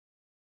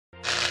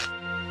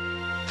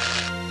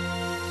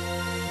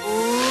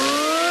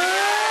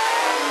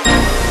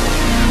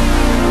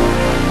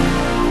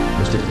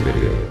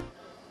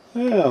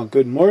Well,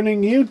 good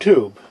morning,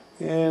 YouTube.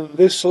 In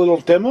this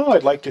little demo,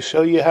 I'd like to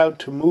show you how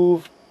to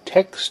move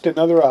text and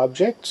other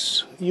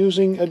objects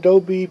using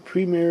Adobe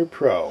Premiere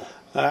Pro.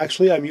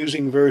 Actually, I'm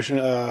using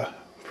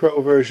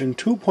Pro version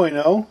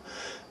 2.0.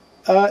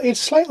 It's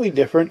slightly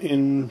different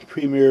in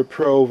Premiere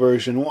Pro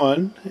version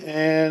 1,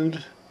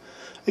 and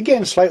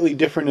again, slightly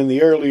different in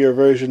the earlier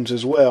versions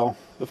as well.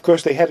 Of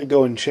course, they had to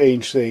go and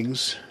change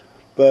things,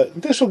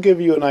 but this will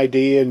give you an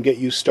idea and get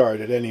you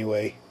started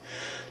anyway.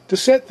 To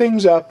set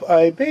things up,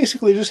 I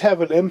basically just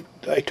have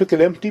I took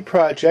an empty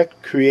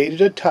project, created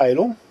a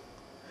title,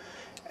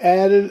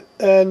 added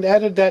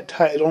that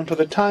title to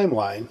the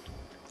timeline,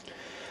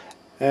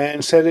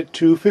 and set it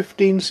to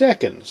 15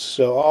 seconds.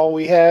 So all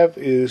we have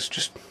is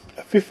just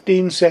a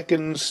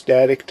 15-second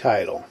static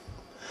title.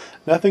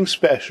 Nothing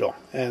special,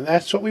 and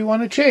that's what we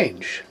want to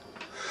change.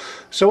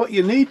 So what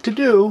you need to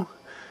do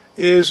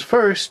is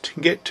first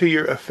get to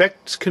your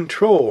Effects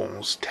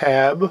Controls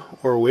tab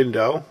or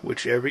window,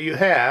 whichever you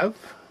have,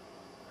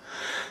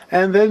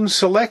 and then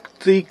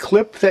select the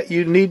clip that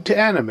you need to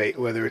animate,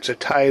 whether it's a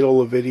title,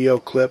 a video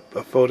clip,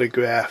 a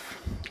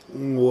photograph,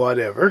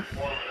 whatever.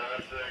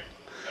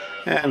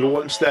 And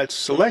once that's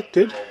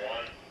selected,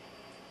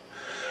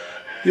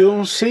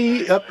 you'll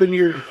see up in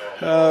your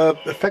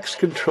Effects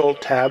Control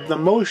tab the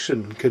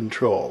Motion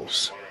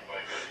Controls.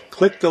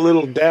 Click the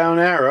little down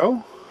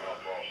arrow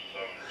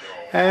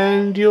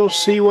and you'll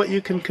see what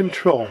you can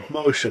control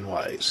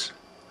motion-wise.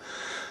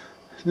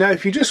 Now,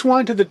 if you just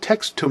wanted the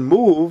text to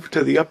move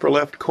to the upper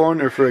left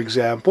corner, for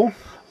example,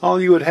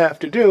 all you would have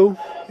to do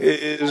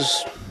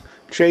is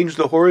change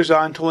the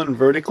horizontal and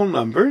vertical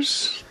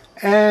numbers,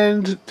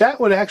 and that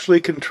would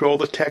actually control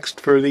the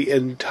text for the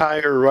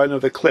entire run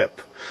of the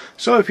clip.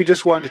 So if you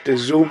just wanted to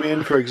zoom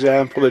in, for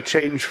example, to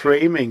change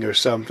framing or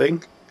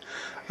something,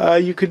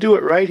 you could do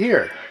it right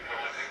here.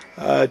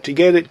 To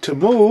get it to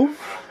move,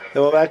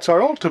 well, that's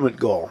our ultimate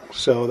goal,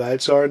 so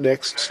that's our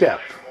next step.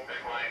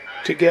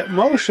 To get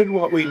motion,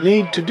 what we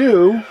need to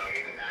do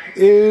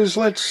is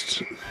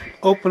let's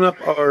open up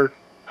our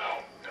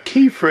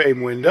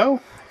keyframe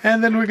window,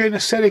 and then we're going to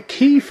set a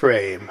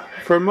keyframe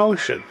for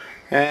motion.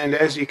 And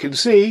as you can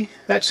see,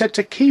 that sets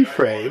a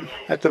keyframe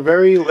at the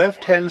very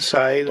left-hand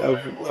side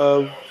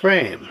of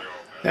frame.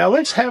 Now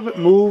let's have it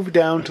move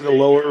down to the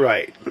lower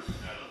right.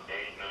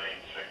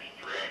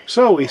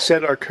 So we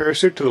set our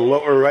cursor to the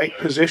lower right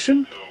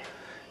position,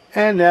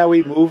 and now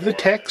we move the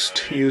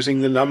text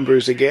using the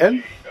numbers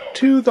again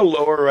to the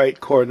lower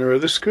right corner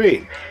of the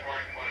screen.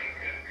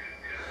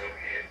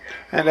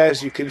 And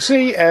as you can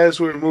see, as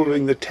we're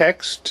moving the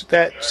text,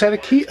 that set a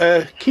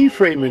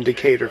keyframe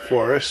indicator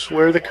for us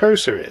where the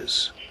cursor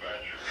is.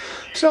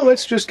 So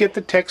let's just get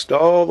the text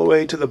all the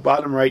way to the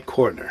bottom right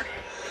corner.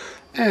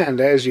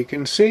 And as you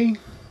can see,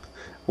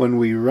 when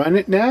we run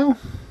it now,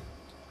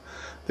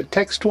 the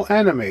text will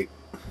animate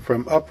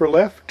from upper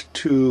left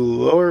to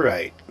lower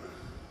right.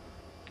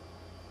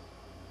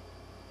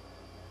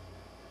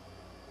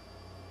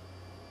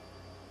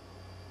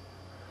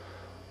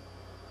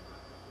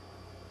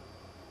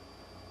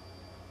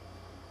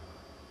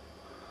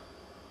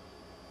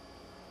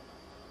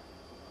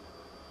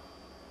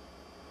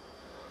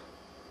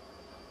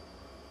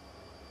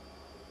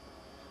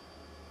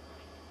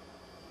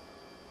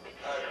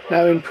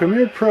 Now in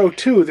Premiere Pro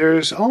 2,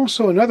 there's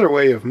also another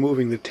way of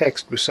moving the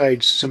text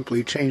besides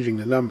simply changing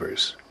the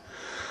numbers.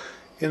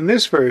 In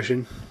this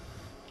version,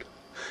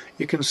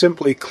 you can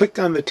simply click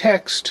on the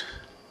text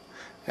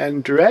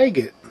and drag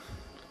it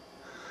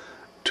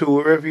to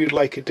wherever you'd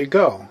like it to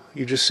go.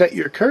 You just set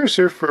your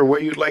cursor for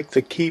where you'd like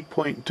the key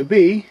point to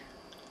be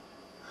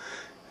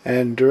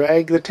and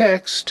drag the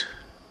text,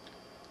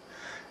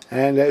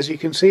 and as you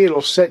can see,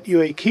 it'll set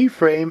you a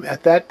keyframe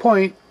at that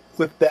point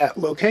with that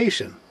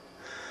location,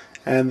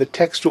 and the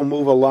text will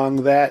move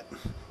along that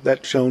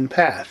shown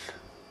path.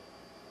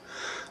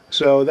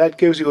 So that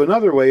gives you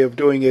another way of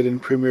doing it in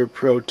Premiere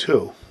Pro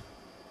 2.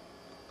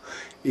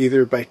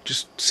 Either by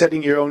just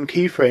setting your own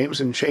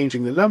keyframes and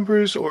changing the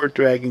numbers, or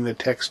dragging the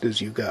text as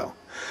you go.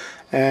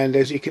 And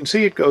as you can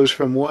see, it goes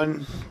from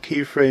one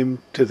keyframe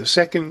to the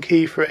second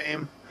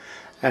keyframe,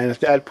 and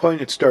at that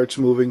point it starts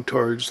moving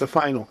towards the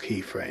final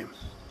keyframe.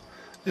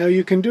 Now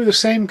you can do the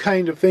same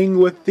kind of thing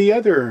with the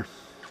other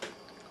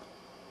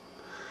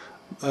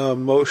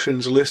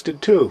motions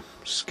listed too: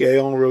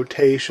 scale,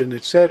 rotation,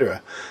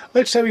 etc.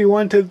 Let's say we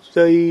wanted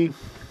the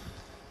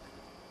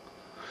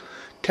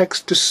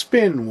text to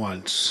spin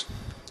once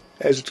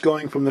as it's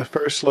going from the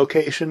first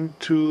location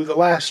to the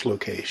last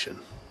location.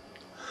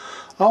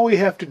 All we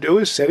have to do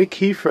is set a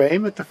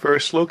keyframe at the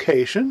first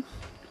location,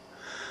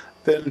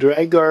 then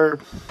drag our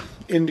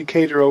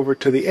indicator over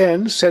to the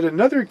end, set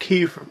another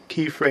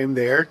keyframe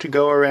there to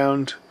go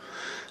around,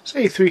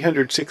 say,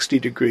 360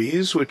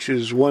 degrees, which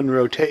is one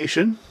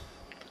rotation.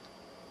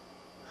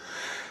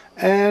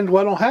 And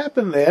what will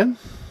happen then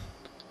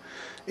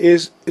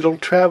is it'll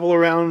travel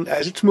around,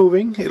 as it's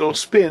moving, it'll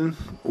spin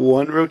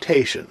one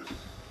rotation.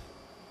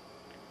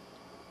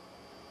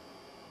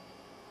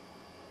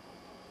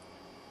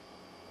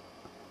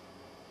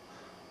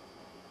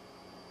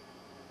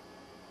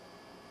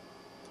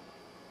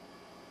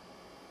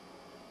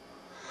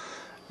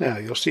 Now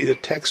you'll see the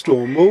text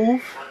will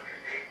move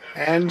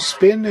and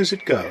spin as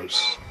it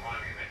goes.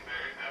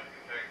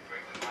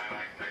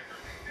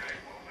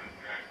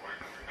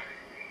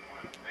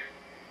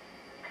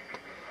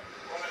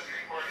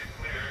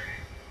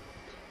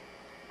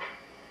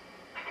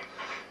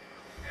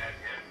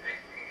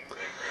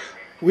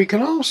 We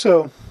can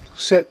also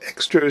set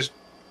extra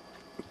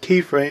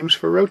keyframes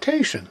for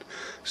rotation.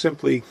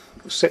 Simply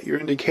set your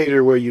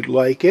indicator where you'd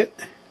like it.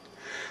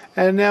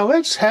 And now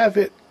let's have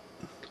it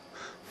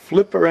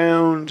flip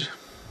around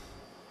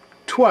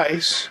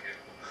twice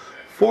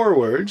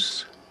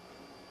forwards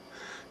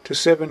to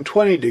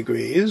 720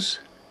 degrees.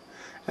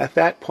 At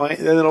that point,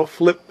 then it'll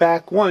flip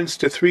back once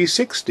to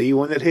 360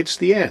 when it hits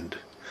the end.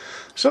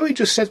 So we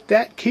just set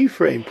that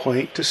keyframe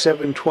point to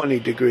 720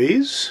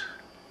 degrees,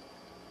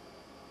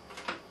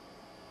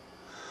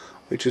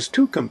 which is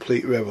 2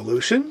 complete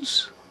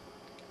revolutions.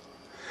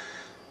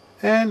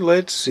 And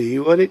let's see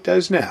what it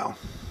does now.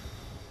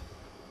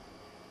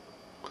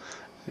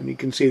 And you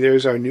can see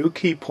there's our new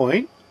key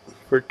point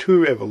for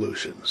 2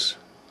 revolutions.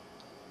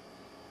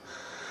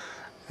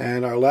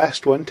 And our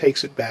last one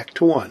takes it back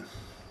to 1.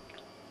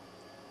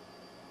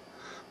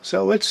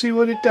 So let's see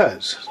what it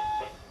does.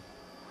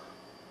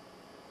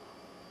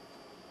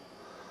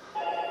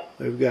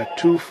 We've got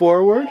 2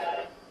 forward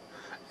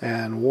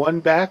and 1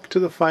 back to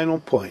the final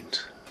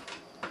point.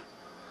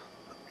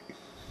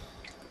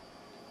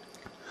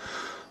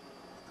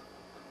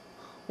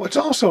 What's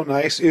also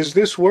nice is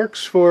this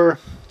works for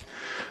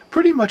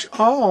pretty much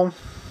all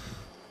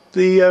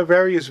the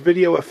various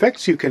video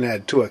effects you can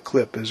add to a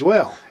clip as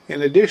well,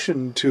 in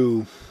addition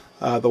to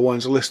the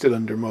ones listed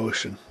under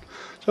motion.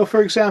 So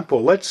for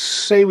example, let's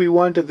say we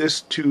wanted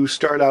this to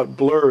start out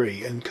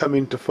blurry and come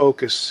into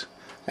focus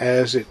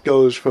as it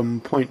goes from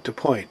point to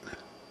point.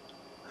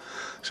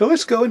 So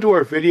let's go into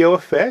our video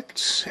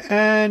effects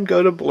and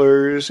go to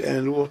blurs,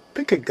 and we'll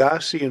pick a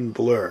Gaussian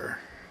blur.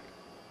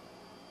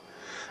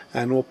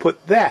 And we'll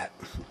put that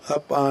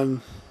up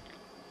on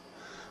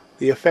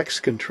the effects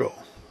control.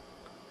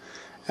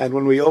 And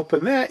when we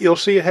open that, you'll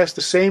see it has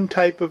the same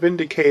type of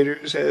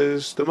indicators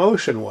as the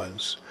motion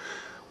ones,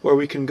 where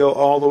we can go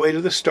all the way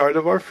to the start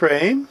of our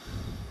frame,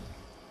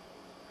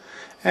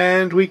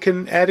 and we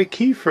can add a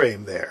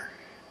keyframe there.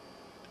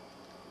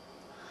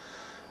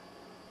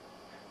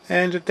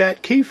 And at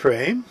that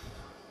keyframe,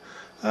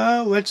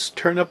 let's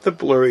turn up the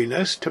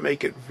blurriness to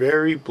make it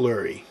very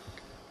blurry.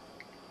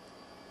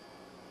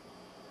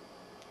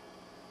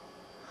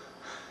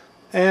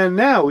 And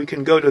now we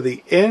can go to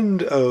the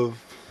end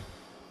of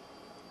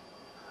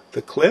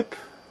the clip,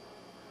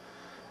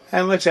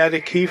 and let's add a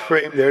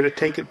keyframe there to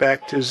take it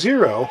back to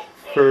 0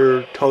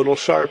 for total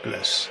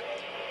sharpness.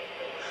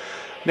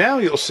 Now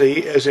you'll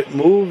see as it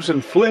moves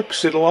and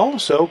flips, it'll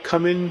also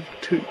come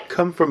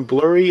from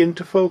blurry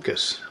into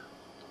focus.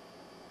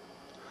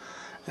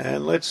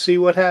 And let's see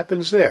what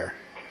happens there.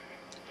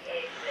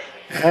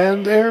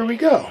 And there we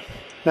go.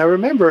 Now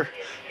remember,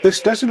 this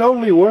doesn't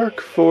only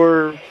work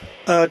for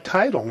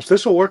titles.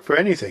 This will work for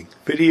anything.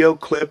 Video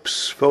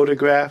clips,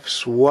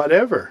 photographs,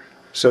 whatever.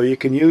 So you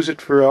can use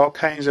it for all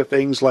kinds of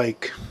things,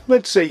 like,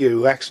 let's say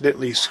you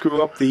accidentally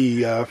screw up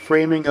the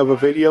framing of a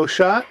video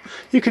shot.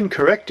 You can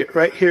correct it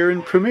right here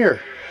in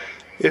Premiere.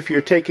 If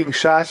you're taking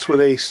shots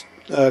with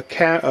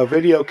a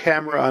video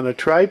camera on a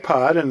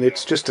tripod and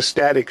it's just a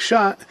static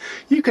shot,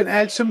 you can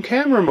add some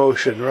camera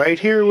motion right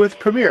here with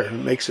Premiere. It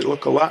makes it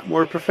look a lot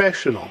more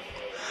professional.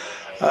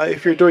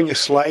 If you're doing a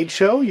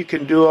slideshow, you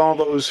can do all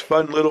those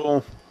fun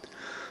little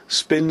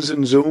spins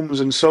and zooms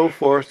and so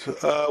forth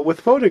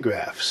with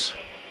photographs.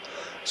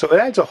 So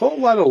it adds a whole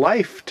lot of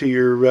life to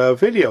your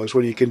videos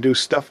when you can do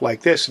stuff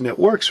like this, and it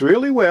works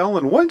really well,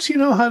 and once you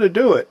know how to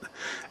do it,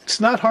 it's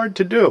not hard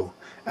to do.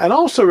 And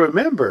also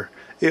remember,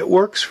 it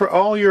works for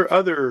all your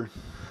other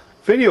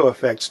video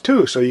effects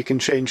too, so you can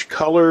change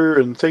color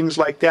and things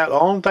like that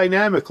all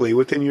dynamically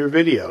within your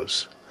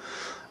videos.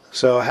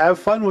 So have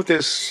fun with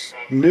this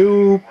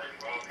new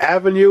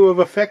avenue of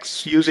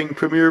effects using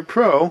Premiere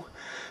Pro,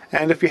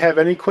 and if you have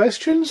any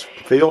questions,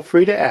 feel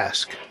free to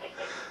ask.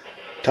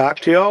 Talk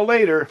to you all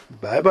later.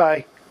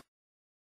 Bye-bye.